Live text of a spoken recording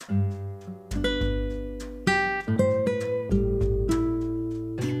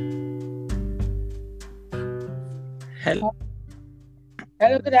Hello.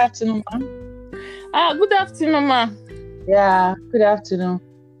 Hello, good afternoon, ma'am. Good afternoon, ma. Yeah, good afternoon.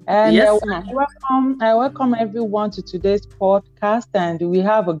 And Yes, ma'am. I welcome everyone to today's podcast, and we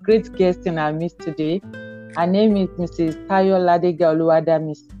have a great guest in our midst today. Her name is Mrs. Tayo Ladega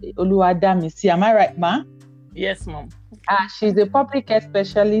Oluwadamisi. Am I right, ma? Yes, ma'am. She's a public health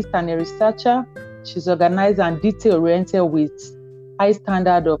specialist and a researcher. She's organized and detail-oriented with high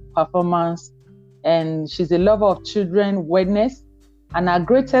standard of performance, and she's a lover of children wellness. And her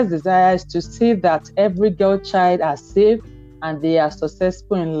greatest desire is to see that every girl child are safe and they are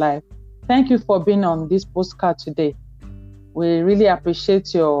successful in life. Thank you for being on this postcard today. We really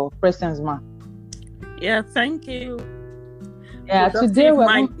appreciate your presence, ma. Yeah, thank you. Yeah, today we're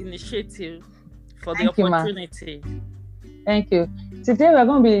my initiative for the opportunity. Thank you. Today we're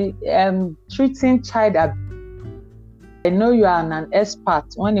going to be treating child abuse. I know you are an expert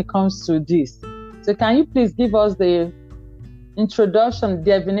when it comes to this. So can you please give us the introduction,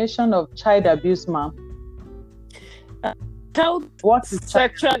 definition of child abuse, ma'am? What is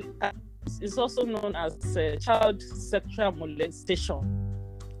sexual abuse is also known as child sexual molestation.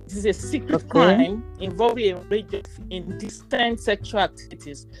 It is a secret crime involving a range of indecent sexual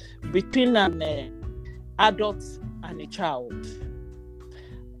activities between an adult and a child.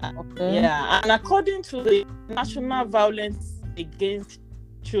 Yeah, and according to the National Violence Against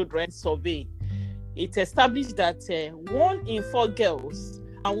Children Survey, it established that 1 in 4 girls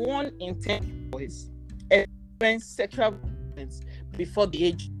and 1 in 10 boys experience sexual violence before the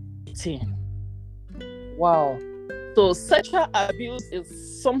age of 18. Wow. So sexual abuse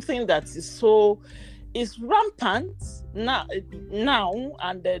is something that is rampant now,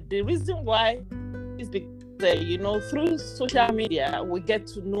 and the reason why is because through social media we get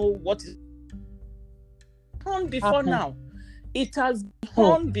to know what is on before now. It has been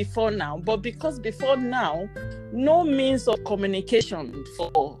on before now, but because before now, no means of communication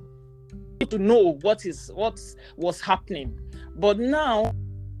for people to know what was happening. But now,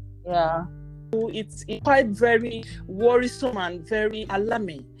 it's quite very worrisome and very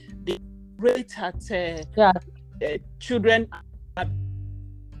alarming. The rate at children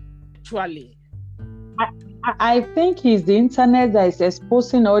actually. I think it's the internet that is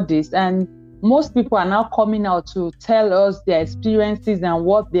exposing all this, and most people are now coming out to tell us their experiences and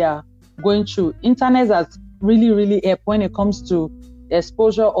what they are going through. Internet has really helped when it comes to the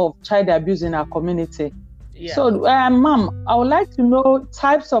exposure of child abuse in our community. Yeah. So, ma'am, I would like to know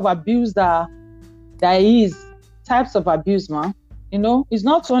types of abuse types of abuse, ma'am. It's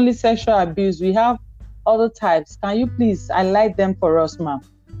not only sexual abuse. We have other types. Can you please highlight them for us, ma'am?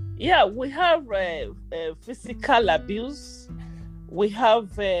 Yeah, we have physical abuse. We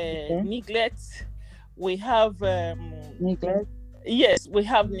have neglect. We have neglect. Yes, we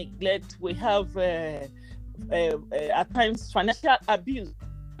have neglect. We have at times financial abuse.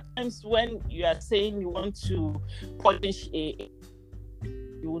 At times when you are saying you want to punish you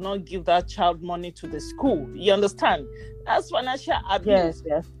will not give that child money to the school. You understand? That's financial abuse.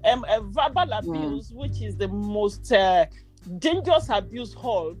 Yes. Verbal abuse, which is the most dangerous abuse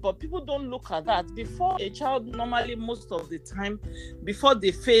hall, but people don't look at that. Before a child, normally most of the time, before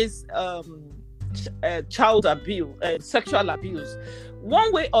they face child abuse, sexual abuse,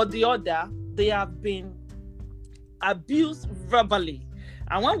 one way or the other, they have been abused verbally.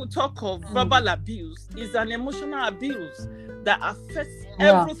 And when we talk of verbal abuse, it's an emotional abuse that affects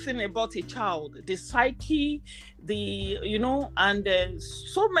everything about a child, the psyche, and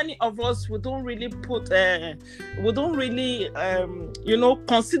so many of us we don't really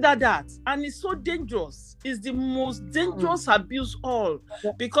consider that, and it's so dangerous. It's the most dangerous abuse all,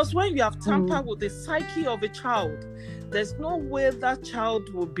 because when you have tampered with the psyche of a child, there's no way that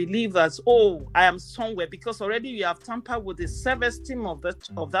child will believe that, I am somewhere, because already you have tampered with the self-esteem of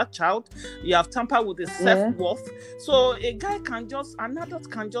that child. You have tampered with the self-worth. So an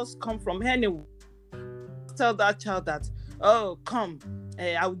adult can just come from anywhere, tell that child that, come,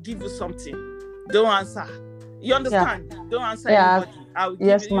 I will give you something. Don't answer. You understand? Don't answer anybody. I will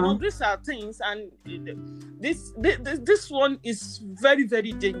give you. Ma'am. These are things, and this one is very,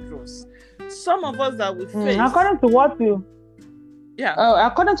 very dangerous. Some of us that we face. According to what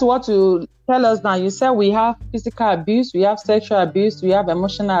you tell us now, you said we have physical abuse, we have sexual abuse, we have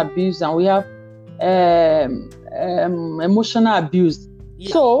emotional abuse, and we have emotional abuse.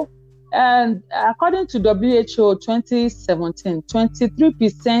 Yeah. So, and according to WHO 2017,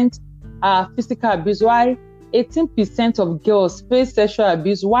 23% are physical abuse, while 18% of girls face sexual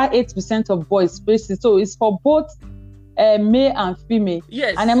abuse, while 8% of boys face it. So it's for both male and female.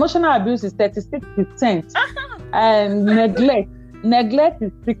 Yes. And emotional abuse is 36%. And neglect neglect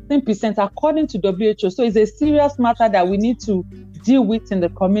is 16% according to WHO. So it's a serious matter that we need to deal with in the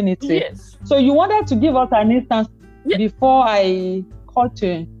community. Yes. So you wanted to give us an instance before I cut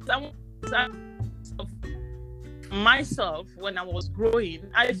you. Myself, when I was growing,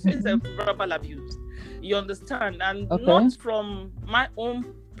 I faced a verbal abuse. You understand? And not from my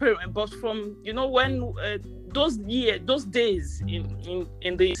own parent, but from, you know, when those days in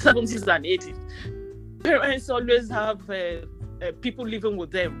the 70s and 80s, parents always have people living with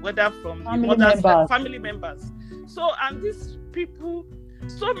them, whether from family members. So, and these people,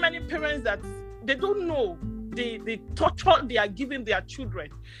 so many parents that they don't know the torture they are giving their children.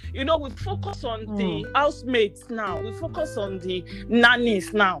 You know, we focus on the housemates now. We focus on the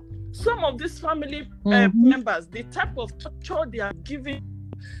nannies now. Some of these family members, the type of torture they are giving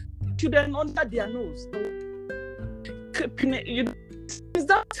children under their nose. You know, since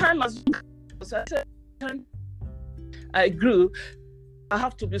that time, I grew, I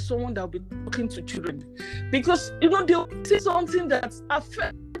have to be someone that will be talking to children, because you know they will see something that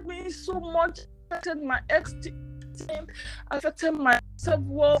affected me so much, affected my esteem, affected my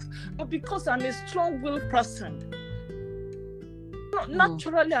self-worth, but because I'm a strong-willed person.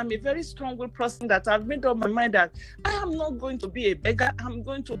 Naturally, I'm a very strong-willed person that I've made up my mind that I am not going to be a beggar. I'm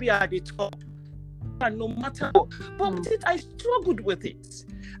going to be at the top, and no matter what. But with it, I struggled with it.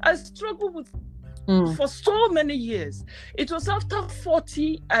 I struggled with for so many years. It was after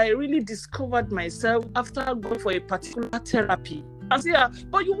 40 I really discovered myself, after going for a particular therapy. And yeah,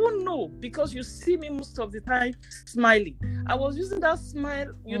 but you won't know because you see me most of the time smiling. I was using that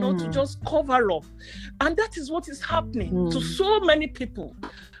smile, you know, to just cover up. And that is what is happening to so many people.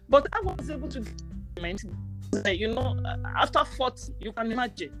 But I was able to, you know, after 40, you can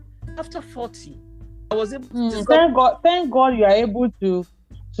imagine, after 40, I was able to thank God you are able to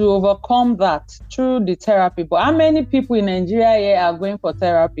overcome that through the therapy. But how many people in Nigeria here are going for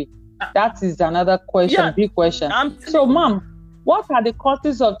therapy? That is another question, big question. So, Mom, what are the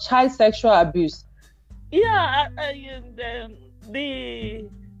causes of child sexual abuse? Yeah, the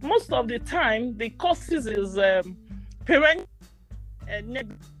most of the time the causes is parent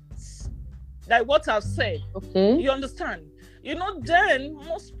negligence, like what I've said. Okay, you understand? You know, then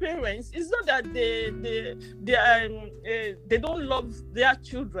most parents, it's not that they don't love their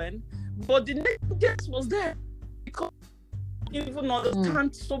children, but the negligence was there because you even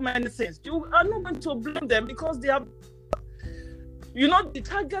understand so many things. You are not going to blame them because they are. You know, the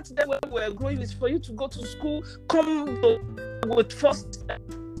target that when we're growing is for you to go to school, come with first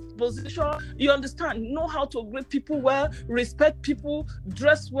position. You understand, know how to greet people well, respect people,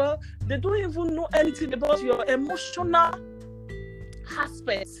 dress well. They don't even know anything about your emotional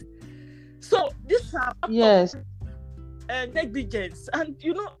aspects. So these are negligence, and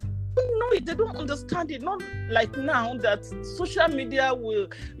you know it. They don't understand it. Not like now that social media will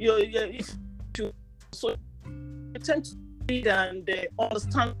if you so tend to read and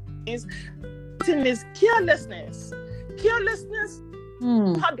understand things. Thing is carelessness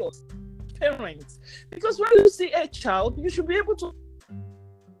adults, parents, because when you see a child, you should be able to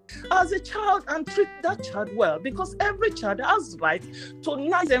as a child and treat that child well, because every child has right to a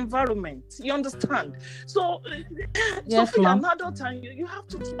nice environment. You understand? So, Sophie, an adult, and you have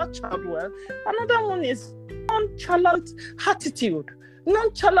to treat that child well. Another one is nonchalant attitude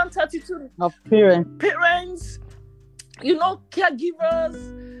of parents, you know, caregivers,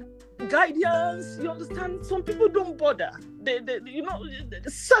 guardians. You understand? Some people don't bother. They you know,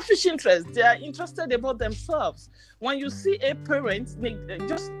 selfish interest. They are interested about themselves. When you see a parent,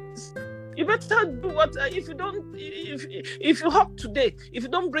 you better do what if you have today, if you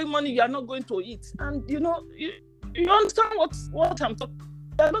don't bring money, you are not going to eat. And you know, you understand what I'm talking.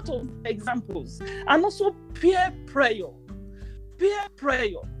 There are a lot of examples, and also peer pressure.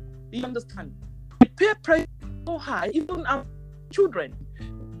 You understand? Peer pressure is so high, even our children.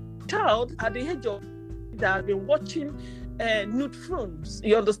 Child at the age of that have been watching nude films,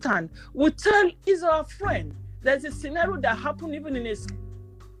 you understand, will tell is our friend. There's a scenario that happened even in a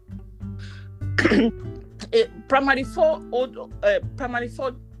primary four old,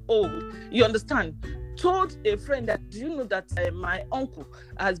 you understand, told a friend that, do you know that my uncle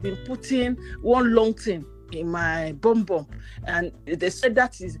has been putting one long thing in my bum, and they said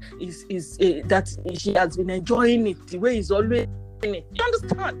that that she has been enjoying it the way he's always in it. You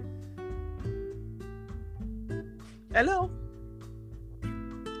understand? Hello?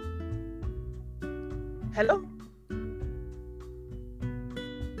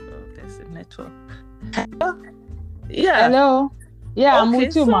 Oh, there's a network. Hello? Yeah. Hello? Yeah, okay, I'm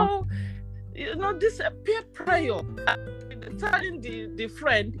with you, ma'am. You know, this peer pressure, telling the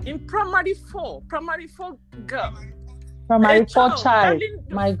friend in primary four girl. Primary four child. Darling,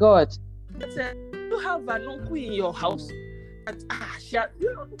 My God. You have an uncle in your house. And,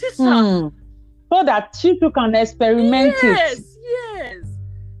 this so that she too can experiment it.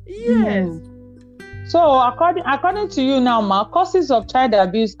 Yes. So according to you now, Ma, causes of child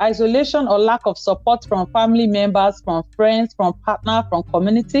abuse: isolation or lack of support from family members, from friends, from partner, from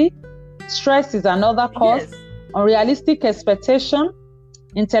community. Stress is another cause. Yes. Unrealistic expectation,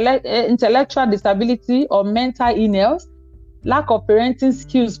 intellectual disability or mental illness, lack of parenting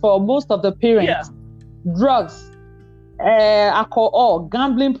skills for most of the parents, drugs, alcohol,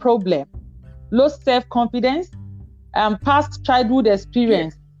 gambling problem, low self-confidence, past childhood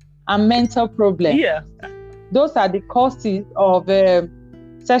experience, and mental problem. Those are the causes of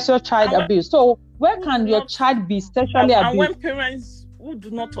sexual child abuse. So where can your child be sexually abused? And when parents who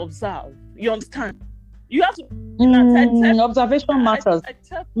do not observe, you understand? You have to observation matters. I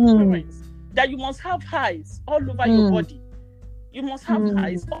tell parents that you must have eyes all over your body. You must have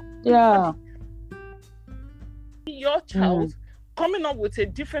eyes all over your body. Your child coming up with a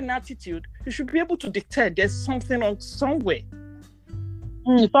different attitude, you should be able to detect there's something wrong somewhere.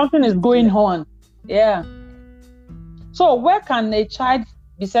 Something is going on. Yeah. So where can a child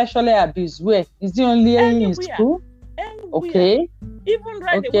be sexually abused? Where? Is it only in school? Anywhere. Okay. Even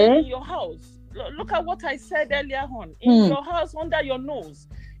right away in your house. Look at what I said earlier on. In your house, under your nose.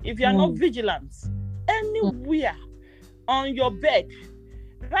 If you are not vigilant, anywhere on your bed,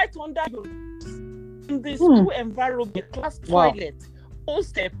 right under your in the school environment, class toilet,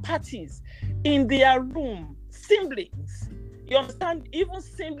 hostel parties, in their room, siblings. You understand? Even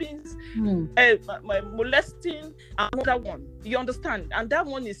siblings molesting another one. You understand? And that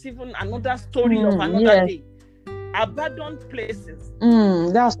one is even another story of another day. Abandoned places.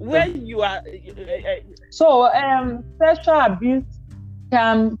 That's where you are. So sexual abuse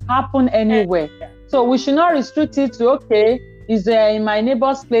can happen anywhere. So we should not restrict it to is in my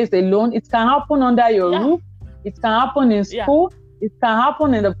neighbor's place alone. It can happen under your roof. It can happen in school. It can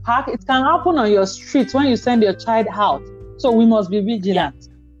happen in the park. It can happen on your street when you send your child out. So we must be vigilant.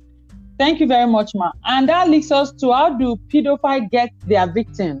 Thank you very much, Ma. And that leads us to, how do pedophiles get their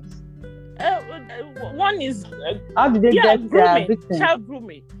victims? One is how do they get their victims? Child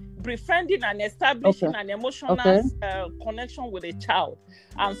grooming, befriending and establishing an emotional connection with a child,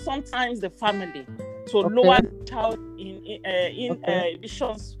 and sometimes the family, to lower the child in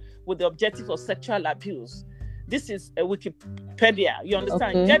visions with the objective of sexual abuse. This is a Wikipedia. You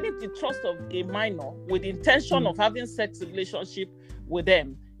understand? Getting the trust of a minor with the intention of having sex relationship with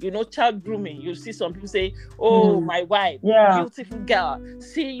them. You know, child grooming. You see some people say, my wife, beautiful girl,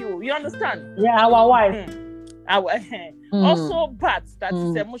 see you. You understand? Yeah, our wife. Also, bats, that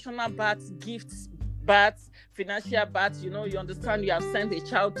is emotional bats, gifts, bats, financial bats. You know, you understand, you have sent a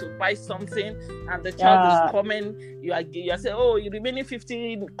child to buy something and the child is coming. You are saying, you're remaining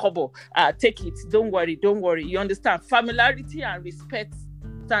 15 kobo. Take it. Don't worry. You understand? Familiarity and respect.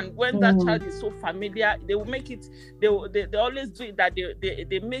 And when that child is so familiar, they will make it. They always do it that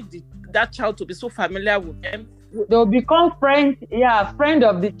they make that child to be so familiar with them. They'll become friend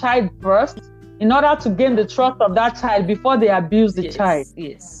of the child first, in order to gain the trust of that child before they abuse the child.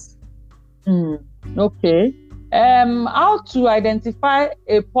 Yes. Okay. How to identify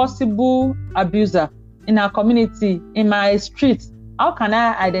a possible abuser in our community, in my street? How can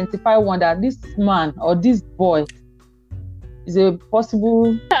I identify one that this man or this boy is a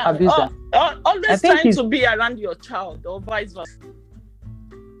possible abuser? Always trying to be around your child, or vice versa.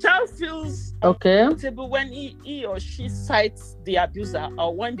 Child feels comfortable when he or she cites the abuser,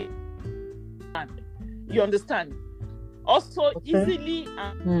 or when they you understand. Also, easily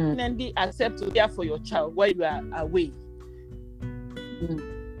and accept to care for your child while you are away.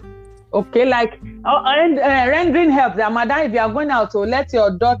 Okay, like rendering help. Madam, if you are going out, to let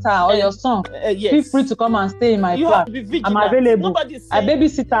your daughter or your son feel free to come and stay in my flat. I'm available. A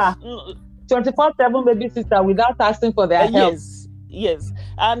babysitter, 24/7 babysitter without asking for their help. Yes,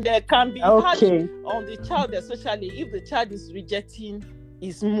 and there can be hard on the child, especially if the child is rejecting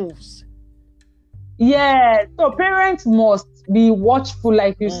his moves. Yeah, so parents must be watchful,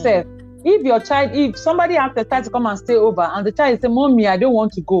 like you said. If somebody asks the child to come and stay over, and the child says, "Mommy, I don't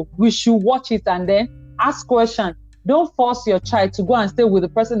want to go," we should watch it and then ask questions. Don't force your child to go and stay with the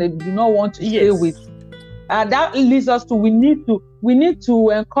person they do not want to stay with. That leads us to we need to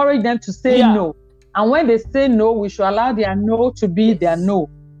encourage them to say no. And when they say no, we should allow their no to be their no.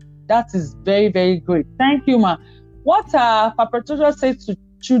 That is very, very great. Thank you, Ma. What perpetrators say to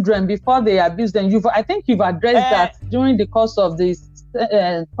children before they abuse them? I think you've addressed that during the course of this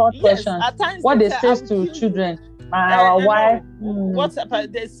third question. What they say to children, our wife,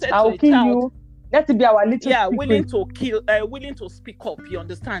 they say I will kill you. Let it be our little secret. willing to speak up. You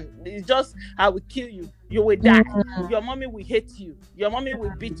understand? It's just, I will kill you. You will die. Your mommy will hate you. Your mommy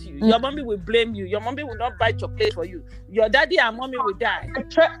will beat you. Your mommy will blame you. Your mommy will not buy chocolate for you. Your daddy and mommy will die.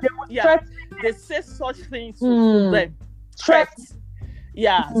 They say such things to them. Threats.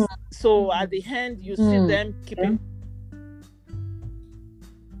 Yeah. So at the end, you see them keeping.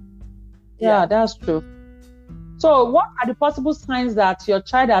 Yeah, that's true. So what are the possible signs that your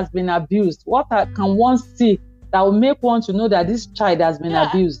child has been abused? What can one see that will make one to know that this child has been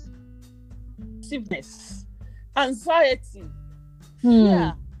abused? Sickness, anxiety,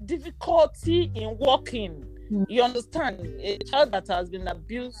 difficulty in walking. You understand? A child that has been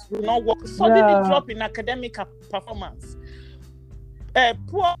abused will not walk. Suddenly drop in academic performance.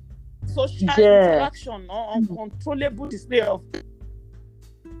 Poor social interaction or uncontrollable display of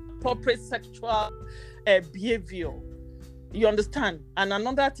appropriate sexual behavior. You understand? And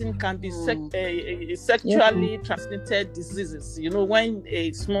another thing can be sexually transmitted diseases. You know, when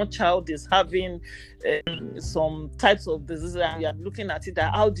a small child is having some types of diseases and you are looking at it,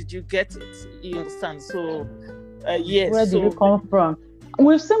 how did you get it? You understand? So, yes. Where did it come from?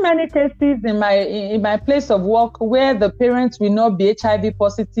 We've seen many cases in my place of work where the parents will not be HIV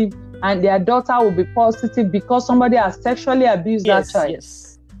positive and their daughter will be positive because somebody has sexually abused that child.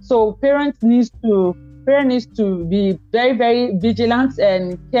 Yes. So parents need to be very, very vigilant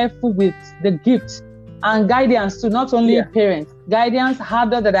and careful with the gift and guidance to not only parents, guidance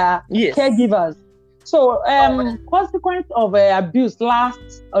harder that are caregivers. So consequence of abuse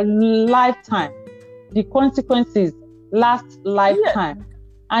lasts a lifetime. The consequences last lifetime.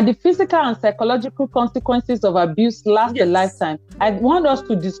 And the physical and psychological consequences of abuse last a lifetime. I want us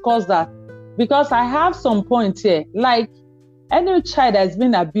to discuss that because I have some points here. Like any child that has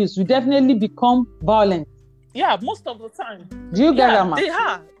been abused will definitely become violent. Yeah, most of the time. Do you get that, ma? They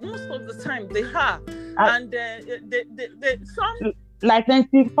are. Most of the time, they are. And some, like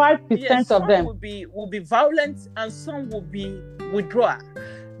 95% of them will be violent, and some will be withdraw.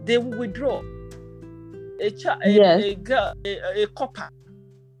 They will withdraw. A girl, a couple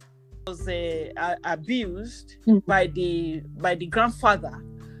was abused by the grandfather.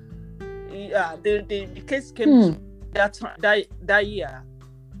 The case came that year.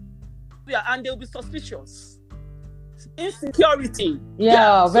 Yeah, and they'll be suspicious. Insecurity.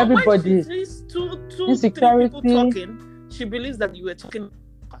 Yeah, of so everybody. When she sees two, three people talking, she believes that you were talking.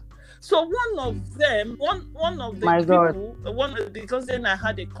 So one of them, one of the people, because then I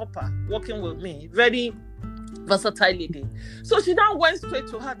had a copper working with me, very versatile lady. So she now went straight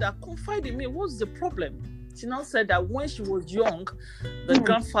to her that confide in me. What's the problem? She now said that when she was young, the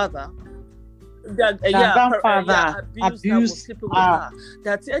grandfather. Abused sleeping with her.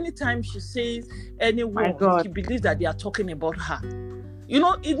 That anytime she says any word, she believes that they are talking about her. You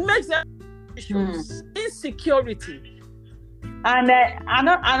know, it makes them issues, insecurity. And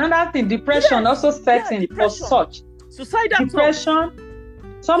another thing, depression also sets in for such. Suicidal depression.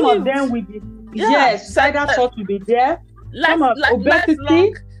 Some of them will be suicidal thoughts will be there. Some of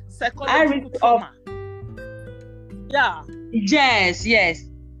obesity, high risk of yes.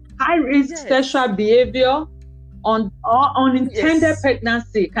 High risk sexual behavior on unintended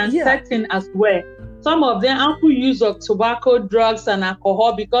pregnancy can set in as well. Some of them ample use of tobacco, drugs, and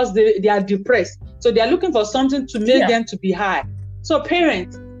alcohol because they are depressed. So they are looking for something to make them to be high. So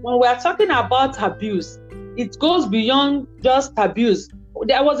parents, when we are talking about abuse, it goes beyond just abuse.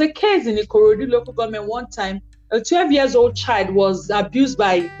 There was a case in the Ikorodu local government one time. A 12-year-old child was abused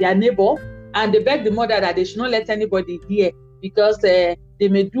by their neighbor, and they begged the mother that they should not let anybody hear because they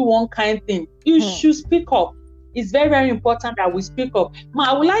may do one kind thing. You should speak up. It's very, very important that we speak up.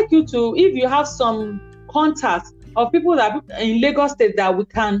 Ma, I would like you to, if you have some contacts of people that in Lagos State that we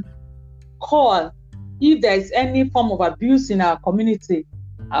can call if there is any form of abuse in our community,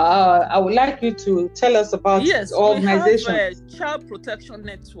 I would like you to tell us about the organization. We have a Child Protection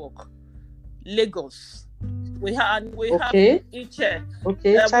Network, Lagos. We have each Child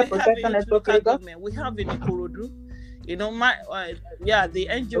Protection Network, Lagos. We have in Ikorodu. You know, the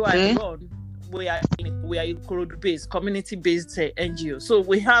NGO I run, we are Ikorodu-based, community-based NGO. So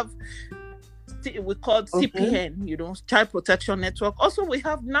we call CPN, you know, Child Protection Network. Also, we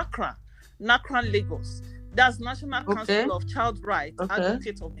have NACRA Lagos. That's National Council of Child Rights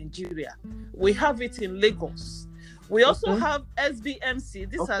Advocates of Nigeria. We have it in Lagos. We also have SBMC.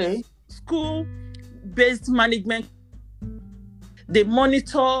 These are school-based management. They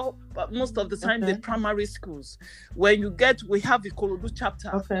monitor most of the time the primary schools. When we have the Ikorodu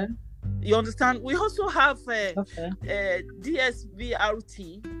chapter. You understand? We also have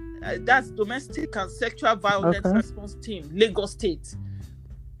DSVRT, that's Domestic and Sexual Violence Response Team, Lagos State.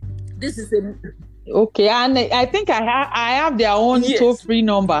 This is a Okay, and I think I have their own Yes. toll-free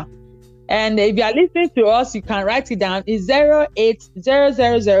number. And if you are listening to us, you can write it down. It's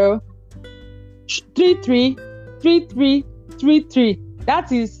 08000 333333.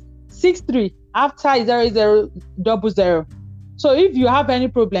 That is 63 after 0000. So if you have any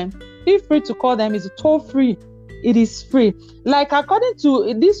problem, feel free to call them. It's toll-free. It is free. Like according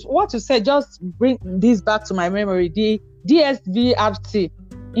to this, what you said, just bring this back to my memory. The DSVRC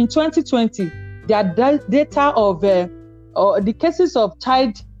in 2020, their data of the cases of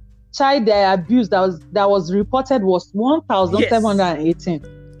child abuse that was reported was 1,718.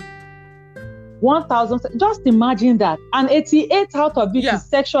 1,000. Just imagine that. And 88 out of it is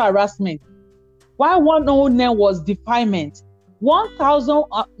sexual harassment, while 109 was defilement.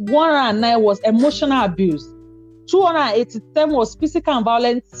 1,109 was emotional abuse. 287 was physical and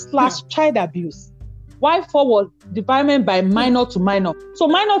violence / child abuse. While 4 was defilement by minor to minor. So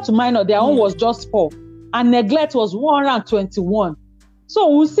minor to minor, their own was just 4. And neglect was 121. So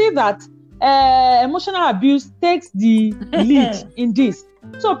we'll see that emotional abuse takes the lead in this.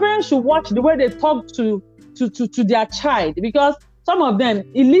 So parents should watch the way they talk to their child, because some of them,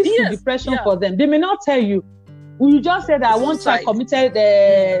 it leads to depression for them. They may not tell you. You just said that one child committed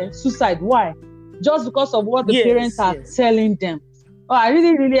suicide. Why? Just because of what the parents are telling them. Oh, I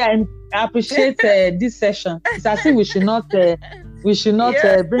really, really appreciate this session. It's as if we should not bring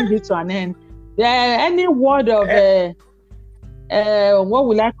it to an end. Any word of what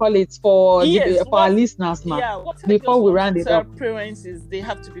will I call it for our listeners, ma'am? Before we round it up. Parents is they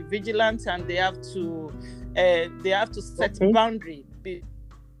have to be vigilant, and they have to set boundary.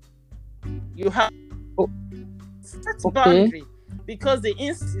 You have set boundary. Because the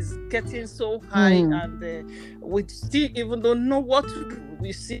incidence is getting so high, and we still even don't know what to do.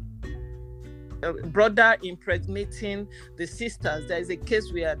 We see a brother impregnating the sisters. There is a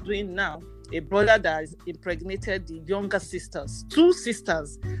case we are doing now. A brother that has impregnated the younger sisters. 2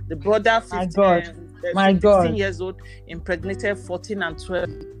 sisters. The brother, 16 years old, impregnated 14 and 12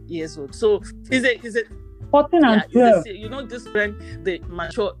 years old. So is it 14 and 12? You know, this when they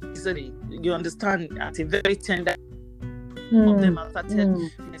mature easily. You understand, at a very tender. Of them have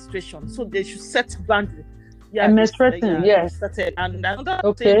started menstruation, so they should set boundaries. Menstruating, yes. Started. And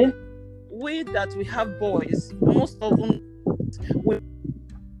another thing, we have boys, most of them we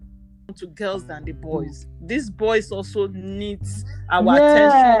to girls than the boys. These boys also needs our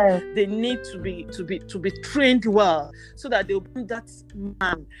attention. They need to be trained well, so that they'll be that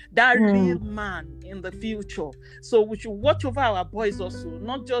man, that real man in the future. So we should watch over our boys also,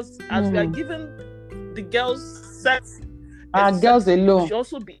 not just as we are giving the girls sex. Our girls alone. We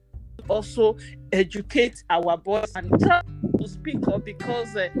should also educate our boys and try to speak up,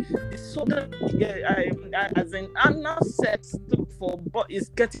 because as an anal sex for boy is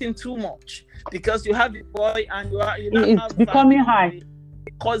getting too much, because you have a boy and it's becoming high.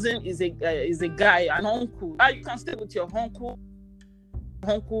 Cousin is a guy, an uncle. You can stay with your uncle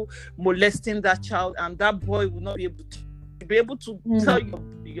molesting that child, and that boy will not be able to tell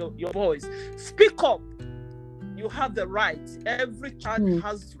your boys, speak up. You have the right. Every child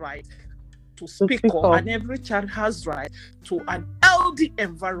has right to speak up, and every child has right to an healthy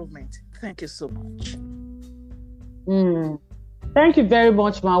environment. Thank you so much. Thank you very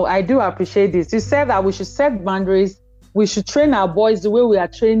much, Ma. I do appreciate this. You said that we should set boundaries. We should train our boys the way we are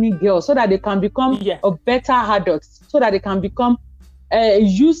training girls, so that they can become a better adults, so that they can become a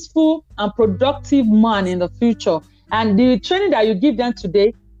useful and productive man in the future. And the training that you give them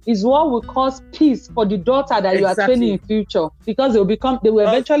today is what will cause peace for the daughter that you are training in future, because they will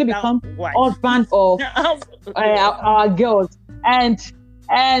eventually become husband of our girls. And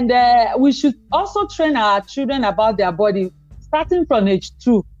we should also train our children about their body, starting from age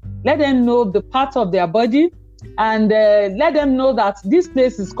 2. Let them know the part of their body, and let them know that this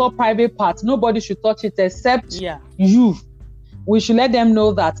place is called private part. Nobody should touch it except you. We should let them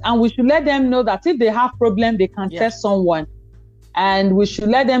know that, and we should let them know that if they have problem, they can tell someone. And we should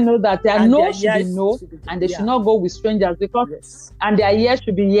let them know that their no should be no, and they should not go with strangers, because and their yes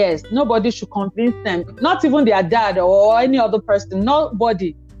should be yes. Nobody should convince them, not even their dad or any other person.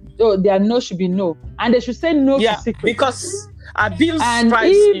 Nobody. So their no should be no, and they should say no to secrets, because abuse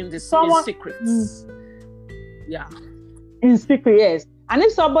thrives in secrets. In secret, yes. And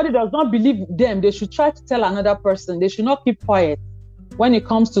if somebody does not believe them, they should try to tell another person. They should not keep quiet when it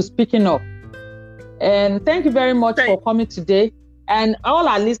comes to speaking up. And thank you very much for coming today. And all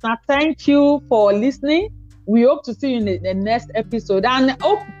our listeners, thank you for listening. We hope to see you in the next episode. And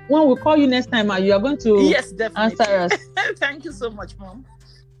hope when we call you next time, you are going to answer us. Thank you so much, Mom.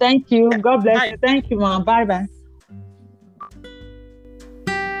 Thank you. God bless you. Thank you, Mom. Bye-bye.